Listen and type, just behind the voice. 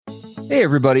Hey,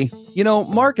 everybody. You know,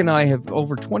 Mark and I have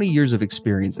over 20 years of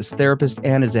experience as therapists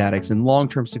and as addicts in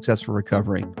long-term successful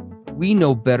recovery. We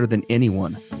know better than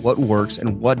anyone what works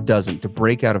and what doesn't to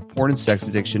break out of porn and sex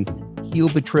addiction, heal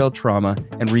betrayal trauma,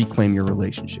 and reclaim your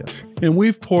relationship. And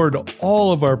we've poured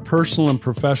all of our personal and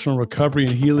professional recovery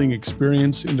and healing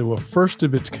experience into a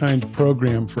first-of-its-kind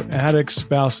program for addicts,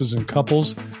 spouses, and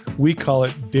couples. We call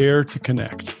it Dare to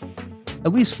Connect.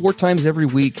 At least 4 times every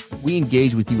week, we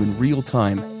engage with you in real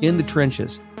time, in the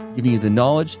trenches, giving you the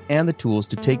knowledge and the tools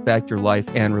to take back your life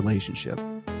and relationship.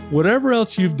 Whatever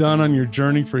else you've done on your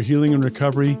journey for healing and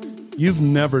recovery, you've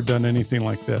never done anything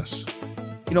like this.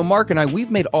 You know, Mark and I,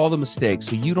 we've made all the mistakes,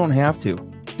 so you don't have to.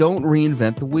 Don't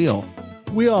reinvent the wheel.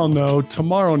 We all know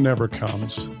tomorrow never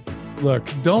comes. Look,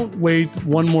 don't wait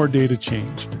one more day to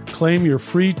change. Claim your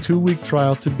free 2-week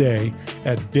trial today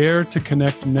at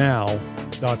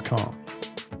daretoconnectnow.com.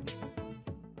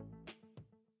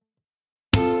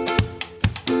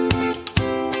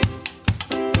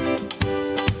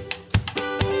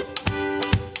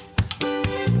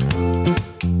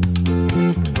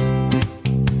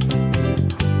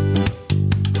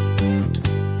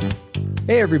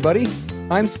 Hey, everybody.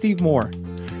 I'm Steve Moore.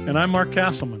 And I'm Mark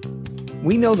Castleman.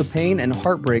 We know the pain and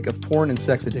heartbreak of porn and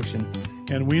sex addiction.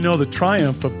 And we know the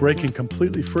triumph of breaking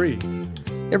completely free.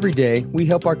 Every day, we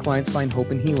help our clients find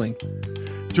hope and healing.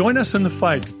 Join us in the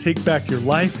fight to take back your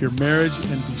life, your marriage,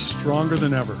 and be stronger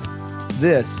than ever.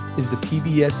 This is the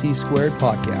PBSC Squared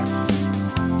Podcast.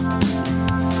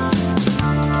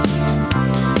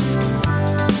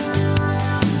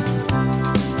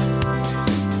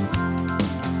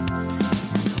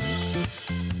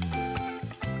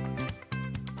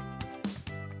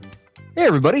 Hey,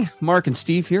 everybody. Mark and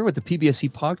Steve here with the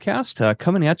PBSC Podcast,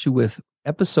 coming at you with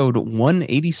episode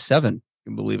 187. You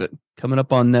can believe it. Coming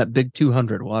up on that big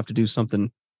 200. We'll have to do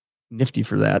something nifty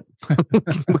for that.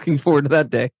 Looking forward to that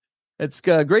day. It's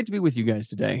great to be with you guys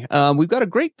today. We've got a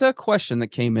great question that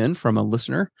came in from a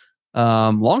listener,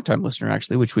 longtime listener,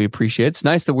 actually, which we appreciate. It's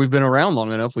nice that we've been around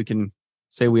long enough. We can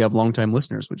say we have longtime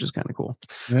listeners, which is kind of cool.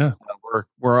 Yeah.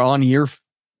 We're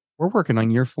working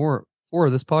on year four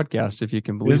of this podcast, if you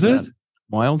can believe Is that. it?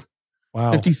 Wild.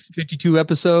 Wow. 52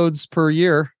 episodes per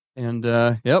year. And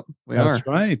yep, we are. That's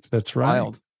right. That's right.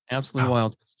 Wild. Absolutely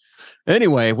wild.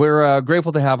 Anyway, we're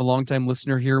grateful to have a longtime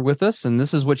listener here with us. And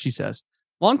this is what she says.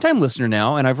 Longtime listener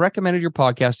now, and I've recommended your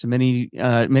podcast to many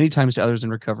times to others in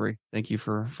recovery. Thank you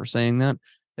for saying that.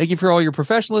 Thank you for all your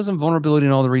professionalism, vulnerability,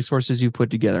 and all the resources you put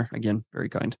together. Again, very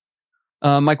kind.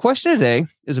 My question today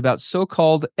is about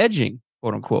so-called edging,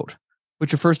 quote unquote,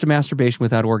 which refers to masturbation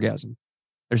without orgasm.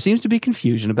 There seems to be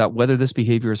confusion about whether this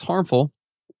behavior is harmful,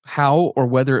 how or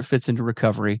whether it fits into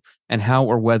recovery, and how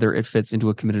or whether it fits into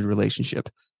a committed relationship,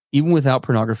 even without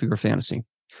pornography or fantasy.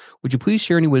 Would you please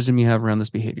share any wisdom you have around this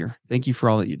behavior? Thank you for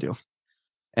all that you do.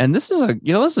 And this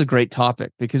is a great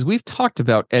topic because we've talked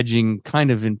about edging kind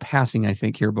of in passing, I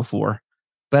think, here before.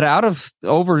 But out of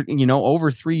over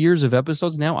 3 years of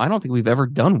episodes now, I don't think we've ever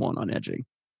done one on edging,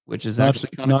 which is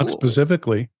actually kind of not cool.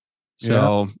 Specifically.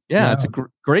 So yeah, it's a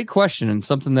great question and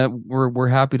something that we're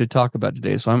happy to talk about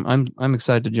today. So I'm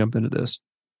excited to jump into this.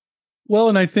 Well,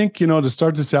 and I think, to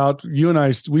start this out, you and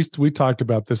I, we talked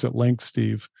about this at length,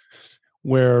 Steve,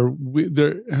 where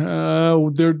there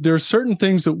are certain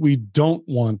things that we don't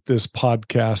want this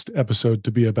podcast episode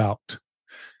to be about.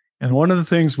 And one of the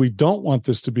things we don't want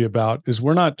this to be about is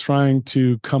we're not trying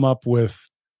to come up with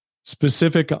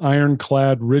specific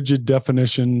ironclad, rigid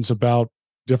definitions about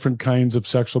different kinds of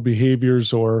sexual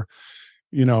behaviors or,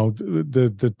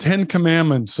 the 10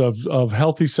 commandments of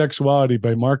healthy sexuality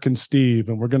by Mark and Steve.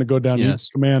 And we're going to go down each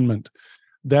commandment.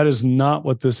 That is not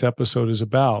what this episode is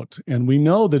about. And we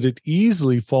know that it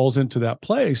easily falls into that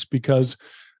place because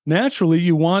naturally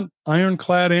you want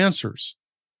ironclad answers.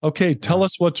 Okay, tell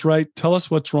us what's right. Tell us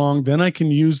what's wrong. Then I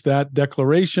can use that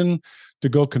declaration to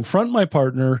go confront my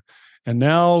partner. And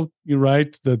now you're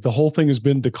right, the whole thing has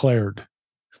been declared.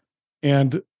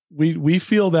 And we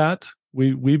feel that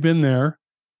we've been there,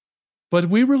 but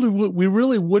we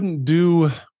really wouldn't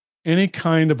do any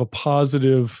kind of a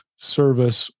positive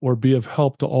service or be of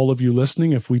help to all of you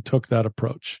listening if we took that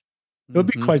approach. It would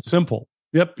be quite simple.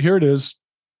 Yep, here it is,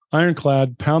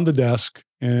 ironclad, pound the desk,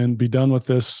 and be done with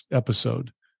this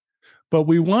episode. But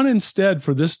we want instead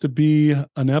for this to be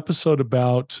an episode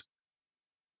about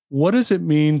what does it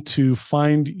mean to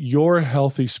find your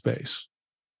healthy space?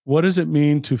 What does it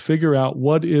mean to figure out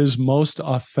what is most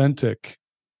authentic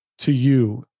to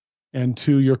you and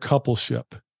to your coupleship?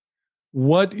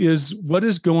 What is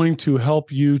going to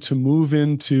help you to move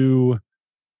into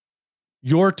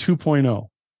your 2.0,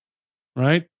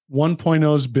 right?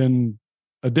 1.0 has been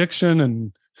addiction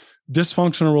and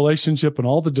dysfunctional relationship and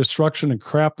all the destruction and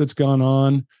crap that's gone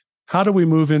on, how do we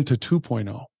move into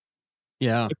 2.0?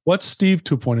 Yeah. What's Steve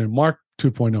 2.0, Mark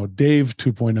 2.0, Dave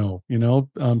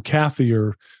 2.0, Kathy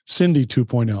or Cindy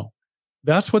 2.0?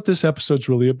 That's what this episode's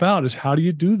really about, is how do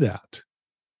you do that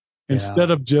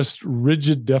instead of just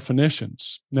rigid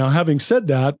definitions? Now, having said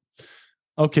that,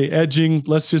 okay, edging,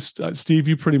 let's just, Steve,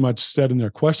 you pretty much said in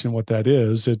their question what that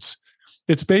is. It's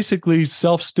basically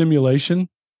self-stimulation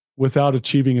without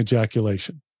achieving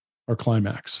ejaculation or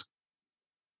climax.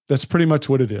 That's pretty much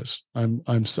what it is.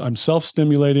 I'm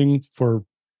self-stimulating for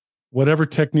whatever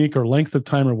technique or length of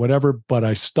time or whatever, but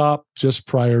I stop just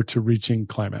prior to reaching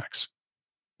climax.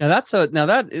 Now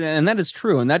that is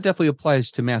true, and that definitely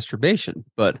applies to masturbation.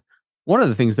 But one of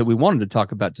the things that we wanted to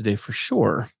talk about today for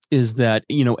sure is that,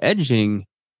 edging,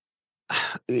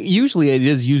 usually it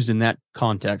is used in that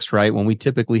context, right? When we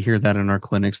typically hear that in our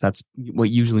clinics, that's what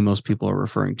usually most people are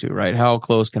referring to, right? How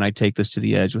close can I take this to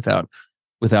the edge without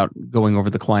going over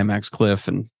the climax cliff?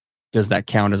 And does that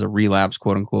count as a relapse,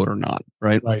 quote unquote, or not?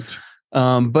 Right. Right.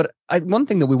 But one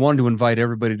thing that we wanted to invite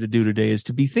everybody to do today is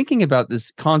to be thinking about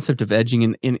this concept of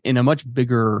edging in a much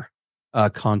bigger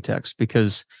context,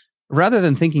 because rather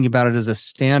than thinking about it as a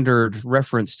standard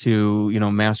reference to,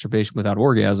 masturbation without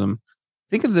orgasm,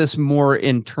 think of this more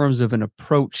in terms of an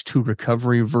approach to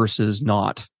recovery versus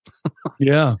not.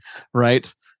 Yeah.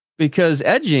 Right. Because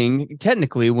edging,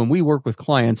 technically, when we work with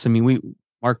clients,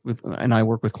 Mark and I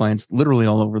work with clients literally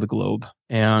all over the globe,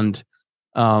 and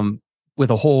with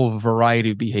a whole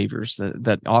variety of behaviors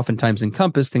that oftentimes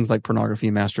encompass things like pornography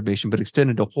and masturbation, but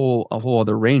extended to a whole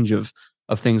other range of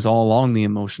things all along the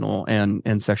emotional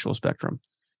and sexual spectrum.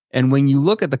 And when you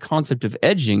look at the concept of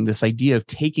edging, this idea of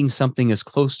taking something as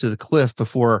close to the cliff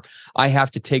before I have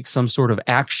to take some sort of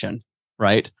action,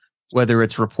 right? Whether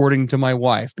it's reporting to my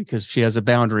wife because she has a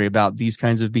boundary about these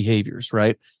kinds of behaviors,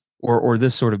 right? Or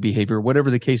this sort of behavior,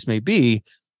 whatever the case may be,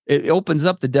 it opens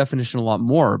up the definition a lot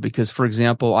more. Because, for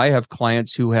example, I have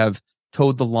clients who have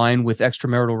towed the line with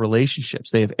extramarital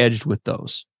relationships. They have edged with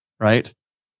those, right?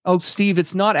 Oh, Steve,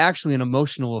 it's not actually an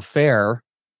emotional affair,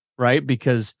 right?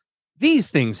 Because these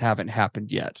things haven't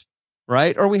happened yet,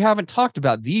 right? Or we haven't talked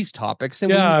about these topics.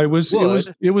 And it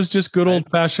was just good old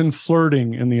fashioned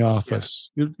flirting in the office.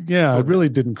 Yeah, it really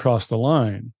didn't cross the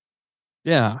line.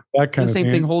 Yeah, that kind of same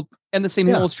thing. And the same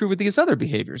thing holds true with these other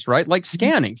behaviors, right? Like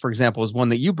scanning, for example, is one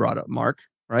that you brought up, Mark,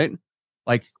 right?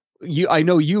 Like I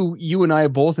know you and I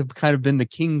both have kind of been the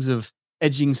kings of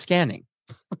edging scanning.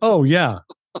 Oh yeah.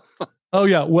 Oh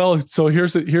yeah. Well, so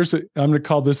here's I'm going to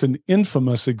call this an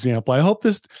infamous example. I hope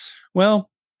I'm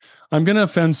going to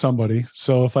offend somebody.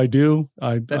 So if I do,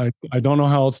 I don't know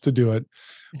how else to do it.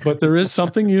 But there is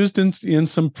something used in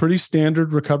some pretty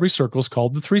standard recovery circles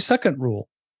called the 3-second rule.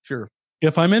 Sure.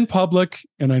 If I'm in public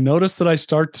and I notice that I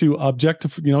start to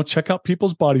check out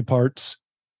people's body parts,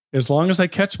 as long as I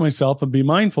catch myself and be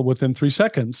mindful within 3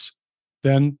 seconds,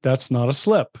 then that's not a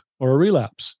slip or a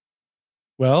relapse.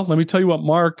 Well, let me tell you what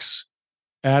Mark's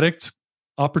addict,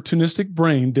 opportunistic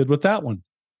brain did with that one.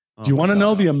 Do you want to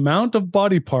know the amount of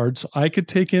body parts I could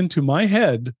take into my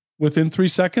head within 3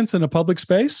 seconds in a public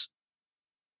space?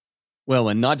 Well,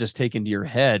 and not just take into your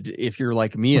head, if you're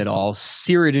like me at all,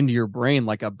 sear it into your brain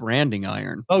like a branding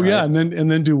iron. Oh, right? Yeah. And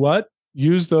then do what?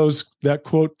 Use that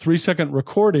quote 3-second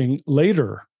recording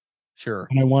later. Sure.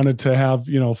 And I wanted to have,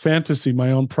 fantasy,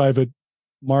 my own private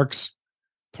Mark's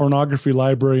pornography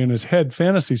library in his head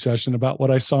fantasy session about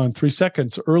what I saw in 3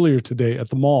 seconds earlier today at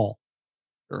the mall.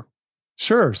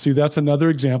 Sure. See, that's another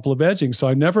example of edging. So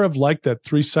I never have liked that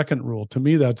 3-second rule. To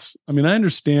me, I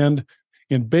understand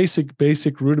in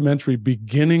basic rudimentary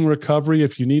beginning recovery,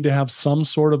 if you need to have some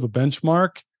sort of a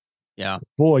benchmark,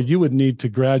 boy, you would need to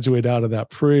graduate out of that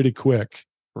pretty quick.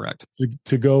 Correct.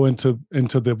 To go into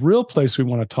the real place we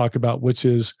want to talk about, which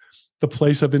is the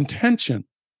place of intention.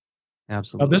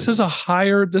 Absolutely. Now, this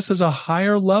is a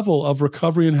higher level of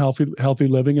recovery and healthy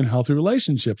living and healthy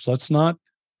relationships. Let's not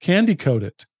candy coat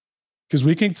it, because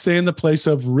we can stay in the place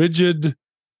of rigid,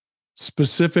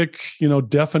 specific,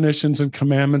 definitions and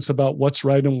commandments about what's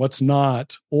right and what's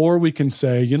not. Or we can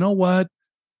say, you know what?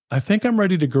 I think I'm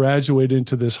ready to graduate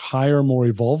into this higher, more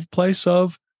evolved place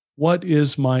of what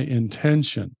is my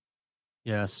intention?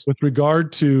 Yes. With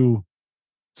regard to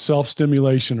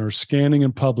self-stimulation or scanning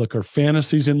in public or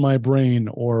fantasies in my brain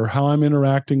or how I'm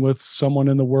interacting with someone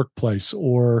in the workplace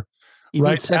or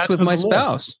even sex with my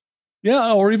spouse.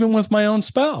 Yeah, or even with my own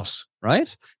spouse.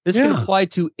 Right? This can apply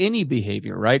to any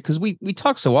behavior, right? Because we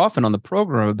talk so often on the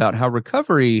program about how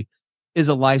recovery is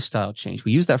a lifestyle change.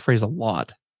 We use that phrase a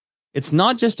lot. It's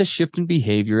not just a shift in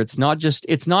behavior. It's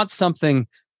not something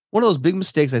one of those big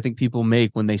mistakes I think people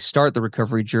make when they start the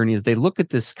recovery journey is they look at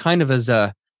this kind of as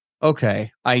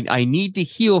okay, I need to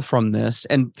heal from this.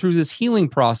 And through this healing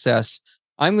process,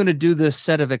 I'm going to do this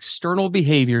set of external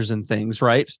behaviors and things,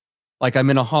 right? Like I'm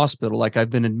in a hospital, like I've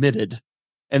been admitted.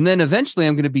 And then eventually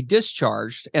I'm going to be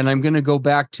discharged and I'm going to go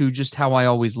back to just how I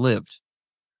always lived.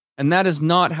 And that is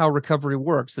not how recovery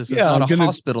works. This is not a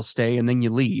hospital stay and then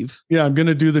you leave. Yeah, I'm going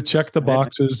to do the check the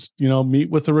boxes, meet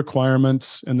with the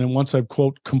requirements. And then once I've,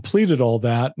 quote, completed all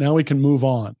that, now we can move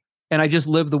on. And I just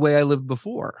live the way I lived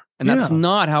before. And that's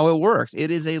not how it works. It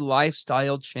is a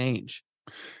lifestyle change,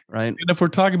 right? And if we're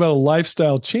talking about a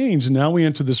lifestyle change, now we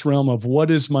enter this realm of what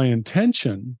is my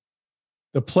intention?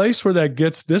 The place where that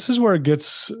gets, this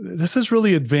is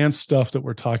really advanced stuff that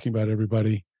we're talking about,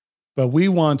 everybody. But we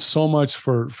want so much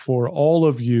for all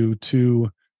of you to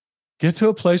get to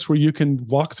a place where you can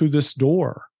walk through this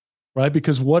door, right?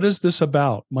 Because what is this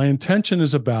about? My intention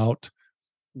is about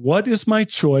what is my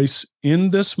choice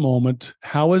in this moment?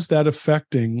 How is that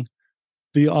affecting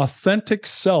the authentic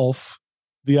self,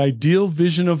 the ideal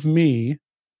vision of me,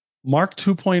 Mark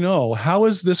 2.0? How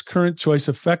is this current choice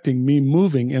affecting me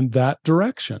moving in that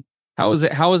direction? How is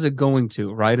it going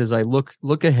to, right? As I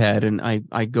look ahead and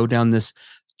I go down this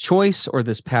choice or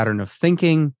this pattern of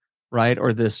thinking, right?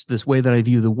 Or this way that I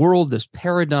view the world, this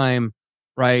paradigm,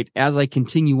 right? As I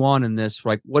continue on in this,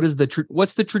 like what's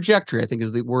the trajectory? I think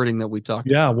is the wording that we talked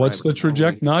about. Yeah, what's the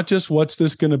trajectory? Not just what's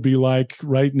this going to be like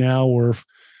right now or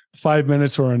 5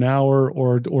 minutes or an hour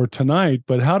or tonight,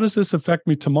 but how does this affect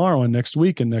me tomorrow and next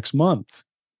week and next month,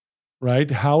 right?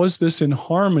 How is this in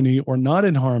harmony or not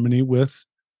in harmony with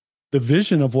the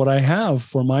vision of what I have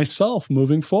for myself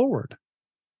moving forward?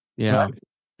 Yeah. Right?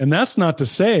 And that's not to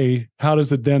say, how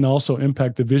does it then also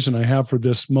impact the vision I have for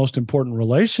this most important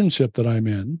relationship that I'm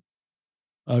in,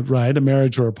 right? A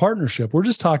marriage or a partnership. We're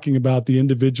just talking about the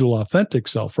individual authentic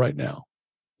self right now.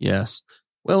 Yes.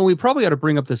 Well, we probably ought to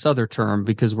bring up this other term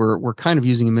because we're kind of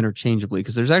using them interchangeably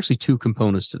because there's actually two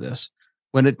components to this.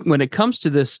 When it comes to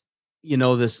this,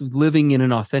 this living in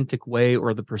an authentic way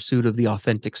or the pursuit of the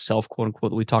authentic self, quote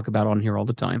unquote, that we talk about on here all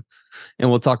the time.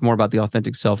 And we'll talk more about the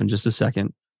authentic self in just a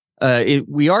second.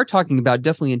 We are talking about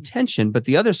definitely intention, but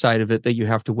the other side of it that you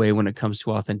have to weigh when it comes to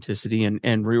authenticity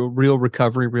and real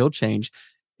recovery, real change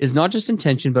is not just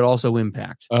intention, but also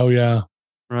impact. Oh, yeah.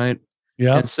 Right.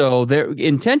 Yeah. And so their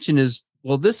intention is,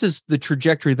 well, this is the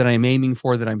trajectory that I'm aiming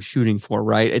for, that I'm shooting for,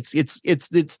 right?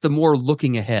 It's the more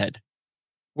looking ahead.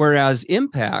 Whereas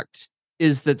impact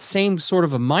is that same sort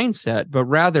of a mindset, but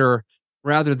rather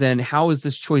than how is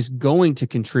this choice going to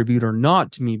contribute or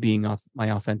not to me being my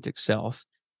authentic self,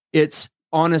 it's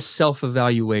honest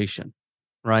self-evaluation,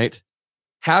 right?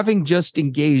 Having just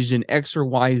engaged in X or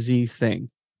YZ thing,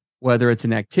 whether it's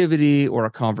an activity or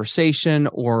a conversation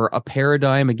or a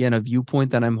paradigm, again, a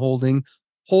viewpoint that I'm holding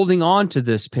on to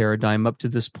this paradigm up to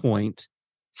this point,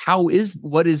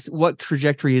 what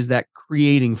trajectory is that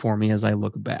creating for me as I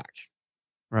look back,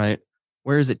 right?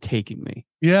 Where is it taking me?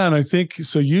 Yeah. And I think,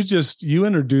 so you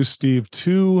introduced, Steve,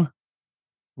 two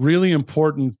really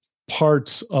important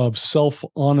parts of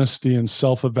self-honesty and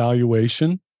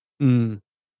self-evaluation.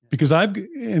 Because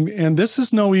and this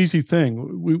is no easy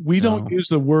thing. We don't use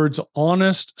the words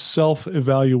honest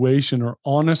self-evaluation or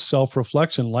honest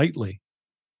self-reflection lightly.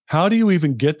 How do you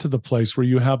even get to the place where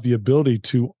you have the ability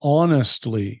to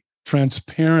honestly,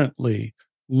 transparently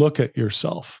look at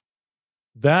yourself?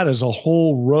 That is a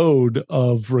whole road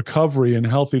of recovery and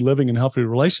healthy living and healthy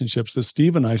relationships that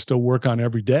Steve and I still work on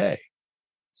every day.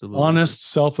 Absolutely.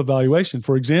 Honest self-evaluation.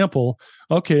 For example,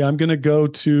 okay, I'm going to go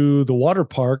to the water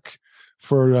park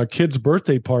for a kid's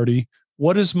birthday party.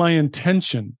 What is my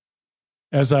intention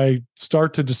as I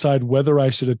start to decide whether I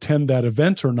should attend that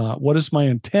event or not? What is my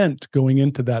intent going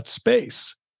into that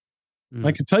space?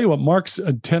 I can tell you what Mark's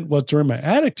intent was during my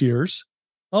addict years.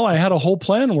 Oh, I had a whole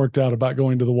plan worked out about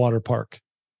going to the water park.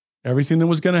 Everything that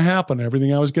was going to happen,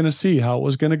 everything I was going to see, how it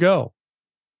was going to go.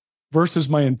 Versus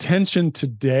my intention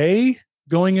today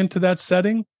going into that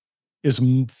setting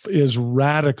is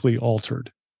radically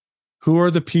altered. Who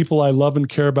are the people I love and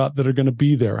care about that are going to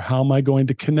be there? How am I going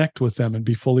to connect with them and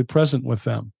be fully present with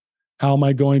them? How am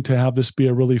I going to have this be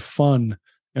a really fun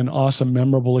and awesome,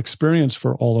 memorable experience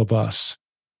for all of us?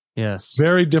 Yes.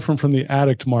 Very different from the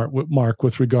addict Mark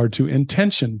with regard to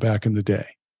intention back in the day.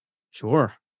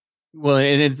 Sure. Well,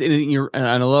 and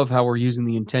I love how we're using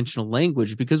the intentional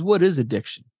language, because what is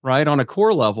addiction, right? On a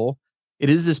core level, it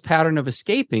is this pattern of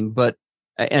escaping,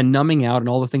 and numbing out and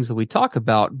all the things that we talk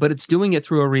about, but it's doing it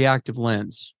through a reactive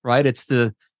lens, right? It's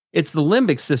the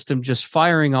limbic system just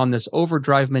firing on this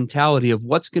overdrive mentality of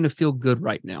what's going to feel good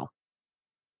right now.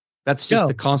 That's just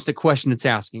the constant question it's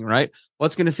asking, right?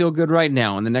 What's going to feel good right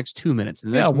now in the next 2 minutes,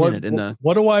 in the next minute?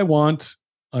 What do I want?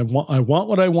 I want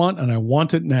what I want, and I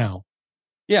want it now.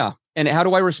 Yeah. And how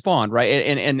do I respond? Right.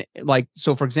 And like,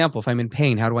 so for example, if I'm in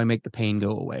pain, how do I make the pain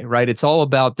go away? Right. It's all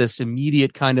about this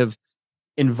immediate kind of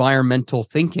environmental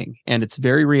thinking, and it's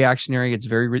very reactionary. It's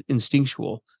very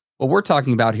instinctual. What we're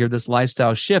talking about here, this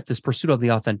lifestyle shift, this pursuit of the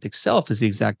authentic self, is the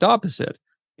exact opposite.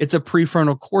 It's a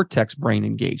prefrontal cortex brain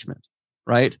engagement,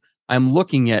 right? I'm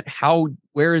looking at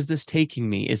where is this taking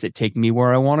me? Is it taking me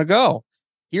where I want to go?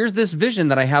 Here's this vision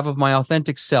that I have of my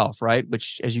authentic self, right?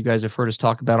 Which, as you guys have heard us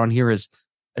talk about on here, is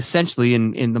essentially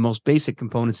in the most basic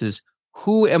components is,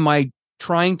 who am I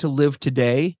trying to live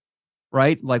today,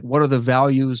 right? Like, what are the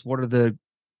values? What are the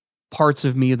parts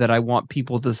of me that I want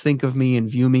people to think of me and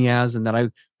view me as, and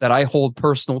that I hold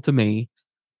personal to me?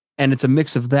 And it's a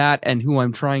mix of that and who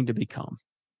I'm trying to become,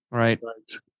 right?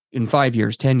 In 5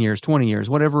 years, 10 years, 20 years,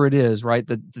 whatever it is, right?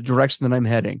 The direction that I'm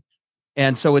heading.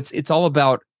 And so it's all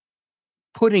about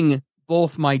putting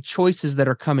both my choices that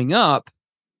are coming up,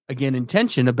 again,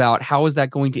 intention about how is that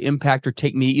going to impact or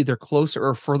take me either closer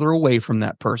or further away from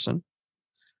that person.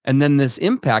 And then this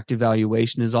impact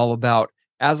evaluation is all about,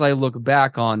 as I look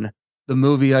back on the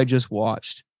movie I just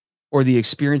watched, or the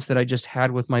experience that I just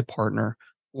had with my partner,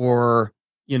 or,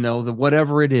 the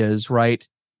whatever it is, right?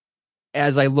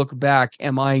 As I look back,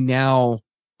 am I now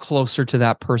closer to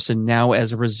that person now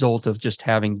as a result of just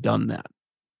having done that?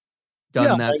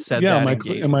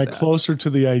 Am I closer to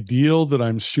the ideal that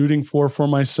I'm shooting for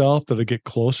myself? Did I get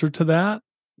closer to that?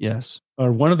 Yes.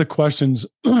 Or one of the questions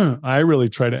I really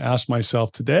try to ask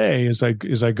myself today as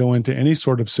I go into any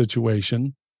sort of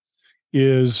situation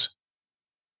is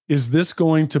this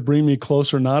going to bring me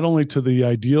closer not only to the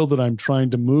ideal that I'm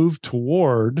trying to move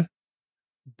toward,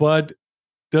 but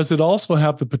does it also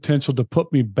have the potential to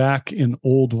put me back in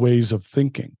old ways of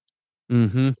thinking?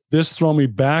 Mm-hmm. This throw me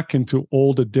back into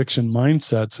old addiction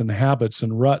mindsets and habits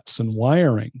and ruts and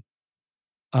wiring.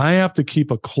 I have to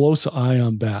keep a close eye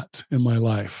on that in my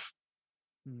life.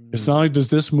 It's not like, does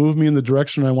this move me in the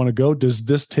direction I want to go? Does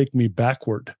this take me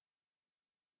backward?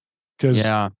 Because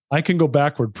I can go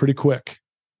backward pretty quick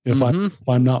if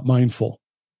I'm not mindful.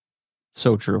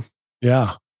 So true.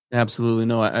 Yeah, absolutely.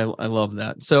 No, I love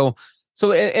that. So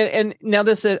and now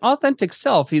this authentic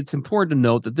self, it's important to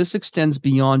note that this extends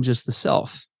beyond just the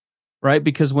self, right?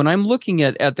 Because when I'm looking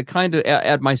at the kind of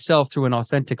at myself through an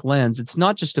authentic lens, it's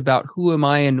not just about who am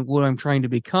I and what I'm trying to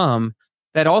become.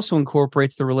 That also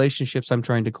incorporates the relationships I'm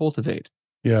trying to cultivate.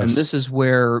 Yes. And this is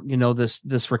where,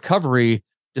 this recovery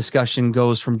discussion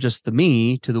goes from just the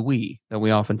me to the we that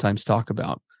we oftentimes talk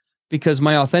about. Because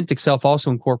my authentic self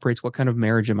also incorporates what kind of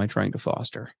marriage am I trying to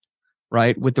foster?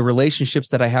 Right? With the relationships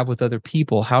that I have with other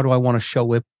people, how do I want to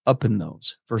show up in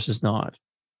those versus not?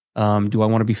 Do I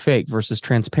want to be fake versus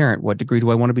transparent? What degree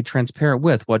do I want to be transparent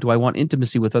with? What do I want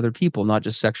intimacy with other people, not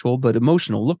just sexual, but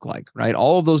emotional look like, right?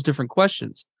 All of those different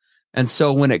questions. And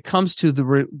so when it comes to the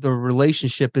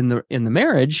relationship in the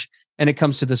marriage, and it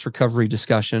comes to this recovery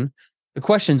discussion, the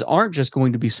questions aren't just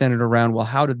going to be centered around, well,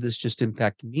 how did this just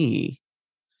impact me?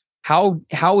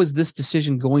 How is this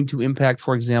decision going to impact,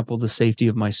 for example, the safety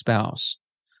of my spouse?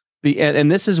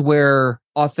 And this is where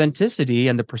authenticity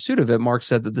and the pursuit of it, Mark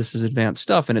said that this is advanced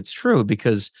stuff, and it's true,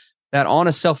 because that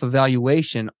honest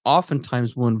self-evaluation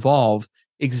oftentimes will involve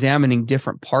examining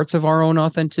different parts of our own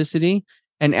authenticity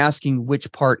and asking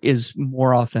which part is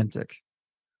more authentic,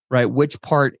 right? Which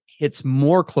part hits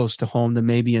more close to home than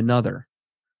maybe another.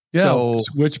 Yeah. So,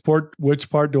 which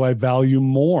part do I value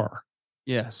more?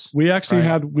 Yes. We actually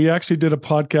did a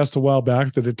podcast a while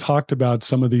back that had talked about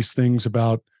some of these things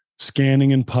about scanning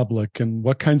in public and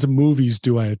what kinds of movies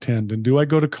do I attend and do I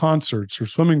go to concerts or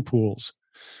swimming pools?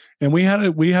 And we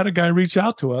had a guy reach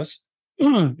out to us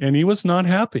and he was not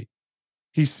happy.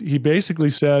 He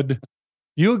basically said,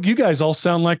 you guys all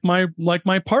sound like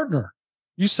my partner.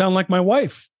 You sound like my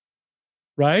wife.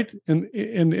 Right.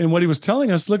 And what he was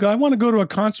telling us, look, I want to go to a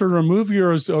concert or a movie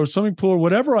or swimming pool or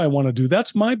whatever I want to do.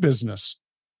 That's my business.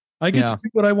 I get to do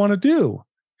what I want to do.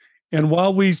 And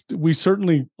while we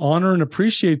certainly honor and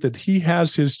appreciate that he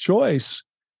has his choice,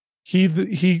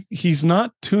 he's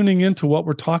not tuning into what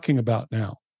we're talking about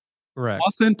now. Correct.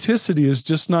 Authenticity is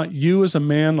just not you as a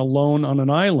man alone on an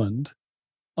island,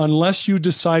 unless you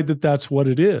decide that that's what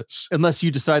it is. Unless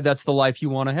you decide that's the life you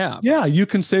want to have. Yeah, you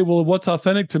can say, well, what's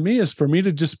authentic to me is for me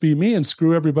to just be me and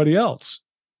screw everybody else.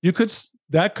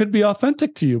 That could be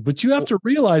authentic to you, but you have to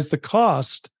realize the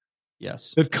cost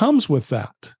that comes with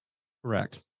that.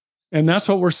 Correct. And that's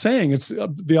what we're saying. It's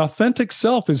the authentic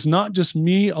self is not just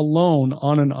me alone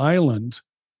on an island,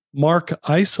 Mark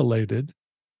isolated.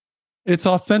 it's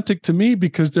authentic to me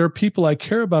because there are people I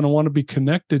care about and want to be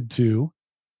connected to,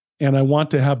 and I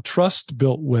want to have trust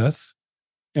built with,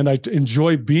 and I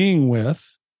enjoy being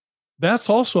with. That's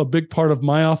also a big part of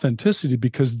my authenticity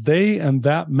because they and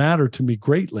that matter to me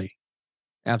greatly.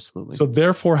 Absolutely. So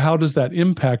therefore, how does that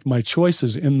impact my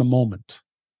choices in the moment?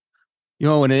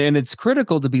 And it's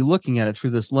critical to be looking at it through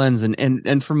this lens.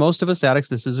 And for most of us addicts,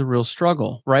 this is a real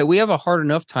struggle, right? We have a hard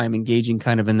enough time engaging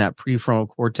kind of in that prefrontal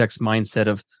cortex mindset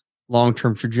of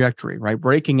long-term trajectory, right?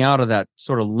 Breaking out of that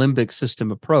sort of limbic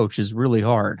system approach is really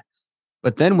hard.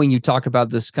 But then when you talk about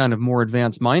this kind of more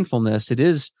advanced mindfulness,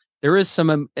 there is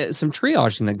some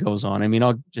triaging that goes on. I mean,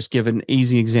 I'll just give an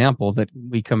easy example that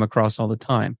we come across all the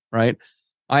time, right?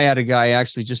 I had a guy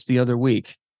actually just the other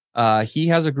week. He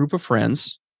has a group of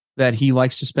friends that he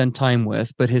likes to spend time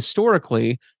with, but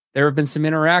historically, there have been some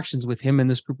interactions with him and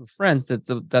this group of friends that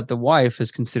the wife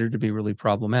has considered to be really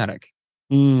problematic.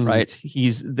 Right?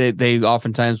 They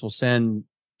oftentimes will send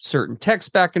certain texts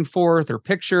back and forth, or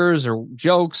pictures, or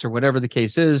jokes, or whatever the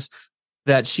case is,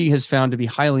 that she has found to be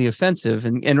highly offensive.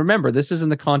 And remember, this is in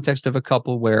the context of a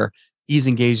couple where he's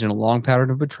engaged in a long pattern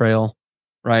of betrayal.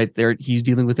 Right there, he's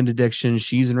dealing with an addiction.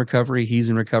 She's in recovery. He's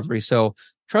in recovery. So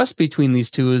trust between these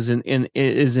two is in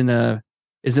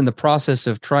the process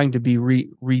of trying to be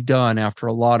redone after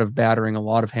a lot of battering, a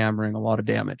lot of hammering, a lot of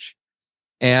damage.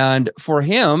 And for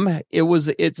him,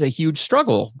 it's a huge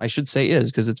struggle. I should say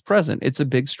because it's present. It's a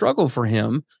big struggle for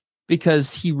him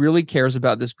because he really cares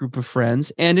about this group of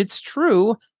friends. And it's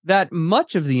true that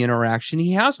much of the interaction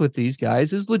he has with these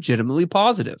guys is legitimately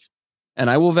positive. And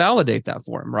I will validate that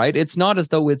for him, right? It's not as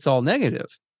though it's all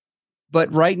negative.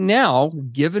 But right now,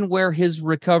 given where his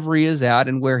recovery is at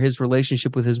and where his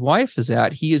relationship with his wife is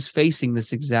at, he is facing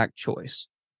this exact choice,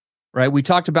 right? We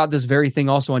talked about this very thing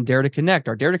also on Dare to Connect,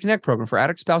 our Dare to Connect program for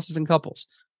addict spouses and couples,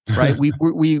 right?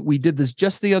 we did this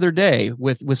just the other day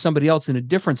with somebody else in a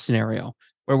different scenario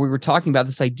where we were talking about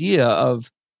this idea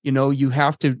of, you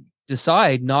have to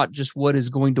decide not just what is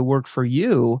going to work for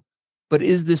you, but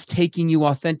is this taking you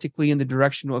authentically in the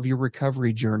direction of your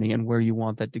recovery journey and where you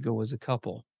want that to go as a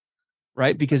couple,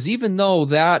 right? Because even though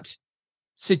that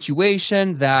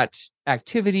situation, that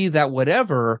activity, that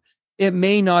whatever, it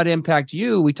may not impact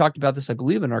you. We talked about this, I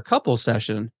believe, in our couple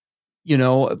session,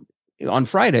 on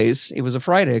Fridays. It was a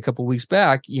Friday a couple of weeks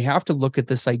back. You have to look at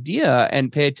this idea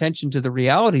and pay attention to the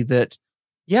reality that,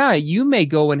 yeah, you may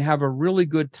go and have a really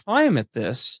good time at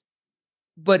this,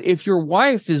 but if your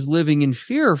wife is living in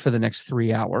fear for the next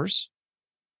 3 hours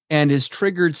and is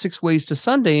triggered 6 ways to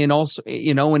Sunday and also,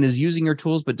 and is using her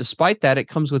tools, but despite that, it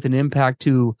comes with an impact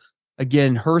to,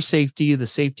 again, her safety, the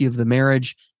safety of the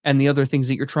marriage, and the other things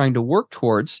that you're trying to work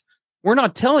towards. We're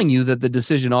not telling you that the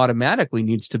decision automatically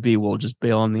needs to be, well, just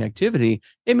bail on the activity.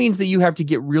 It means that you have to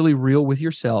get really real with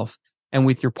yourself and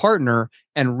with your partner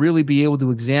and really be able to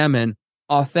examine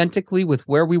authentically with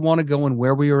where we want to go and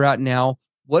where we are at now.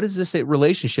 What is this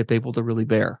relationship able to really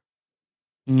bear?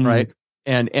 Right.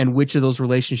 And which of those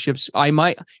relationships I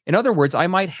might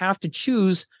have to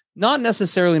choose, not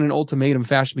necessarily in an ultimatum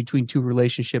fashion between two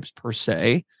relationships per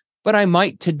se, but I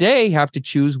might today have to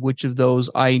choose which of those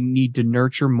I need to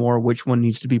nurture more, which one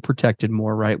needs to be protected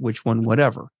more, right? Which one,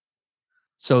 whatever.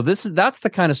 So that's the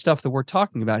kind of stuff that we're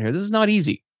talking about here. This is not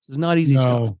easy. This is not easy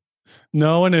stuff.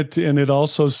 No, and it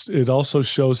also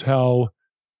shows how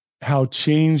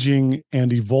changing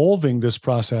and evolving this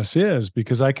process is,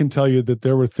 because I can tell you that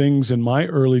there were things in my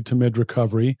early to mid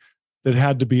recovery that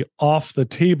had to be off the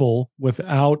table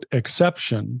without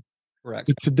exception. Correct.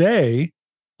 But today,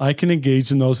 I can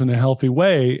engage in those in a healthy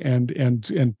way and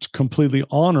completely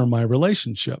honor my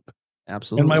relationship.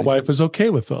 Absolutely. And my wife is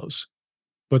okay with those.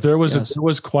 But there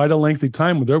was quite a lengthy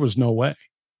time where there was no way.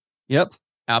 Yep.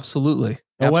 Absolutely.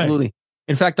 No Absolutely. way.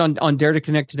 In fact, on Dare to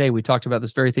Connect today, we talked about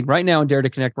this very thing. Right now on Dare to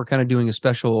Connect, we're kind of doing a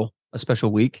special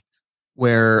week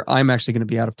where I'm actually going to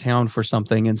be out of town for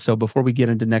something. And so before we get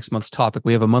into next month's topic,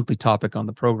 we have a monthly topic on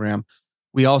the program.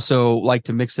 We also like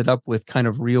to mix it up with kind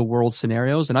of real world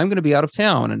scenarios. And I'm going to be out of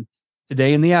town. And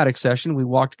today in the addict session, we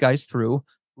walked guys through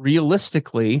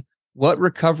realistically what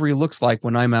recovery looks like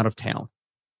when I'm out of town.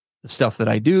 The stuff that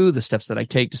I do, the steps that I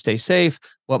take to stay safe,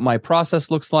 what my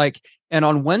process looks like. And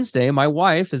on Wednesday, my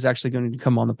wife is actually going to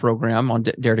come on the program on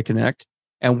Dare to Connect.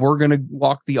 And we're going to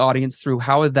walk the audience through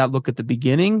how did that look at the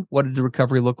beginning? What did the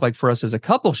recovery look like for us as a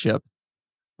coupleship,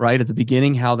 right? At the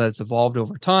beginning, how that's evolved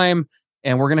over time.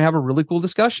 And we're going to have a really cool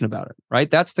discussion about it, right?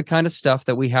 That's the kind of stuff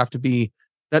that we have to be,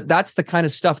 that's the kind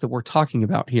of stuff that we're talking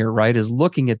about here, right? Is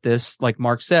looking at this, like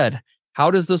Mark said,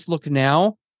 how does this look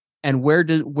now? And where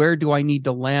do I need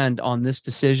to land on this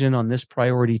decision, on this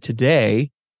priority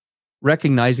today?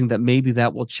 recognizing that maybe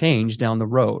that will change down the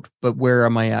road. But where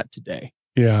am I at today?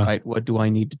 Yeah. Right. What do I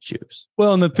need to choose?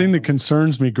 Well, and the thing that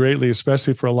concerns me greatly,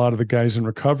 especially for a lot of the guys in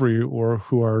recovery or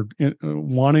who are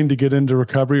wanting to get into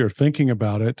recovery or thinking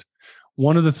about it,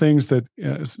 one of the things that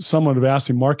someone have asked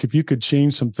me, Mark, if you could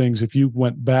change some things, if you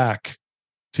went back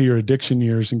to your addiction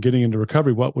years and getting into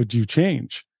recovery, what would you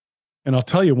change? And I'll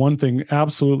tell you one thing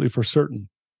absolutely for certain.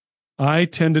 I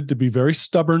tended to be very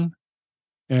stubborn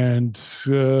and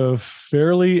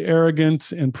fairly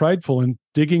arrogant and prideful in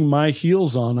digging my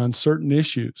heels on certain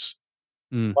issues,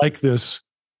 like this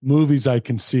movies I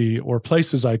can see or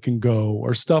places I can go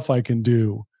or stuff I can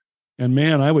do. And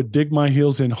man, I would dig my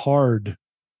heels in hard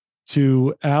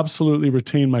to absolutely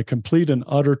retain my complete and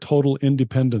utter total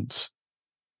independence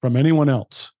from anyone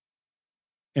else.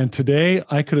 And today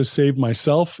I could have saved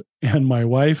myself and my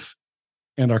wife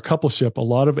and our coupleship a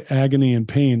lot of agony and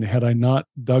pain had I not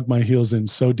dug my heels in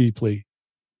so deeply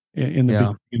in the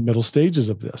beginning and middle stages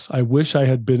of this. I wish I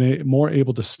had been more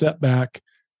able to step back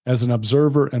as an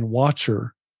observer and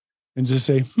watcher and just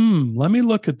say, let me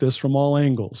look at this from all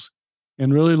angles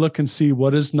and really look and see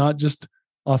what is not just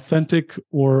authentic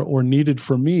or needed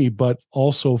for me, but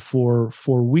also for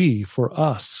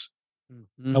us.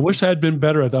 I wish I had been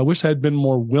better at that. I wish I had been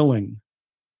more willing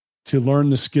to learn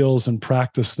the skills and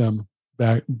practice them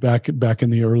back in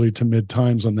the early to mid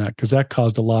times on that, because that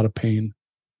caused a lot of pain.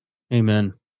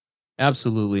 Amen.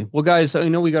 Absolutely. Well, guys, I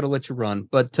know we got to let you run,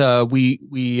 but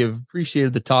we have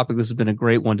appreciated the topic. This has been a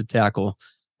great one to tackle.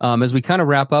 As we kind of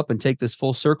wrap up and take this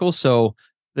full circle. So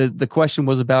the question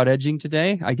was about edging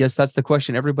today. I guess that's the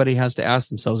question everybody has to ask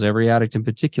themselves, every addict in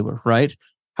particular, right?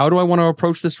 How do I want to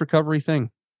approach this recovery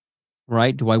thing?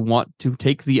 Right? Do I want to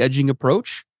take the edging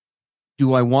approach?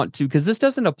 Do I want to, because this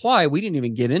doesn't apply. We didn't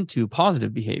even get into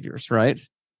positive behaviors, right?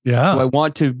 Yeah. Do I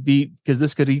want to be, because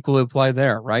this could equally apply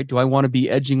there, right? Do I want to be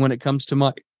edging when it comes to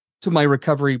my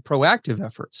recovery proactive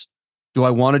efforts? Do I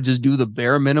want to just do the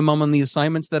bare minimum on the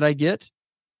assignments that I get?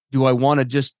 Do I want to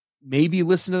just maybe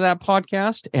listen to that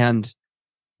podcast and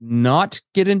not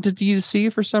get into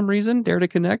D2C for some reason, Dare to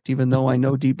Connect, even though I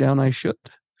know deep down I should,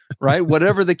 right?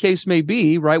 Whatever the case may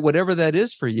be, right? Whatever that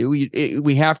is for you,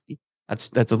 we have to.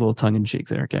 That's a little tongue in cheek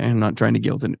there. Okay. I'm not trying to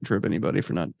guilt and trip anybody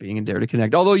for not being in Dare to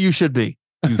Connect, although you should be.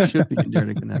 You should be in Dare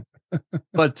to Connect.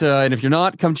 But and if you're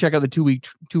not, come check out the two-week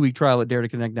trial at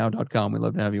daretoconnectnow.com. We'd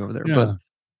love to have you over there. Yeah.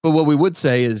 But what we would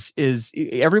say is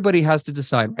everybody has to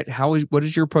decide, right? What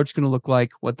is your approach going to look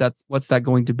like? What's that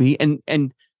going to be?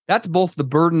 And that's both the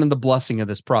burden and the blessing of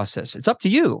this process. It's up to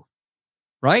you,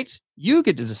 right? You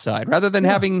get to decide, rather than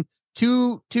having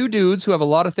two dudes who have a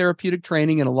lot of therapeutic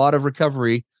training and a lot of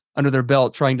recovery under their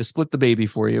belt trying to split the baby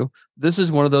for you. This is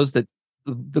one of those that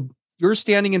you're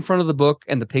standing in front of the book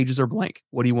and the pages are blank.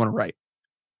 What do you want to write?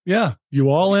 Yeah. You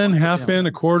all in, half in,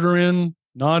 a quarter in,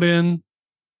 not in,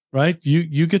 right?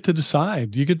 You get to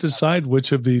decide. You get to decide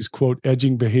which of these, quote,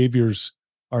 edging behaviors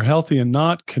are healthy and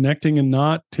not, connecting and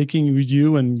not, taking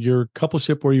you and your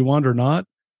coupleship where you want or not.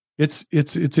 It's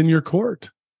in your court.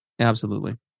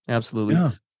 Absolutely. Absolutely.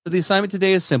 Yeah. So the assignment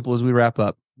today is simple as we wrap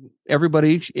up.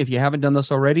 Everybody, if you haven't done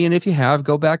this already, and if you have,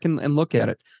 go back and look at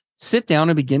it. Sit down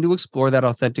and begin to explore that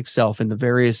authentic self in the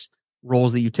various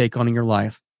roles that you take on in your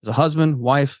life as a husband,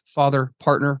 wife, father,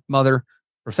 partner, mother,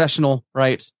 professional,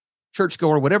 right?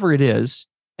 Churchgoer, whatever it is,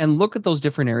 and look at those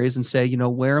different areas and say,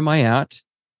 where am I at?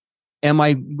 Am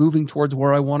I moving towards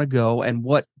where I want to go? And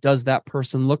what does that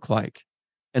person look like?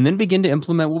 And then begin to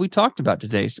implement what we talked about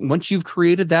today. So once you've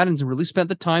created that and really spent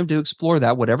the time to explore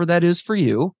that, whatever that is for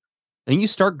you, then you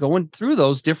start going through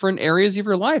those different areas of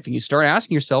your life and you start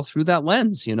asking yourself through that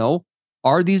lens,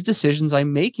 are these decisions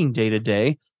I'm making day to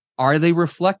day, are they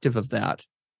reflective of that?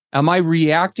 Am I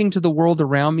reacting to the world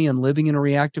around me and living in a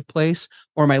reactive place,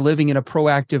 or am I living in a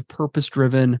proactive,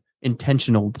 purpose-driven,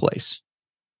 intentional place?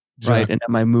 Exactly. Right. And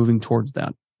am I moving towards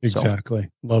that?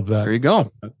 Exactly. Love that. There you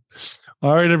go.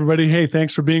 All right, everybody. Hey,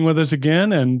 thanks for being with us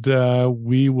again. And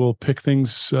we will pick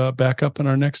things back up in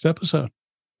our next episode.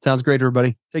 Sounds great,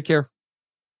 everybody. Take care.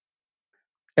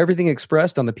 Everything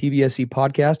expressed on the PBSC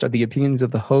podcast are the opinions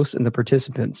of the hosts and the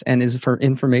participants and is for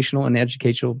informational and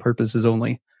educational purposes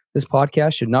only. This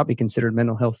podcast should not be considered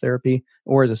mental health therapy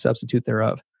or as a substitute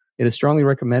thereof. It is strongly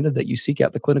recommended that you seek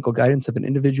out the clinical guidance of an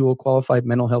individual qualified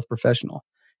mental health professional.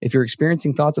 If you're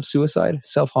experiencing thoughts of suicide,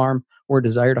 self-harm, or a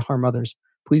desire to harm others,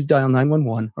 please dial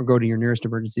 911 or go to your nearest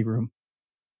emergency room.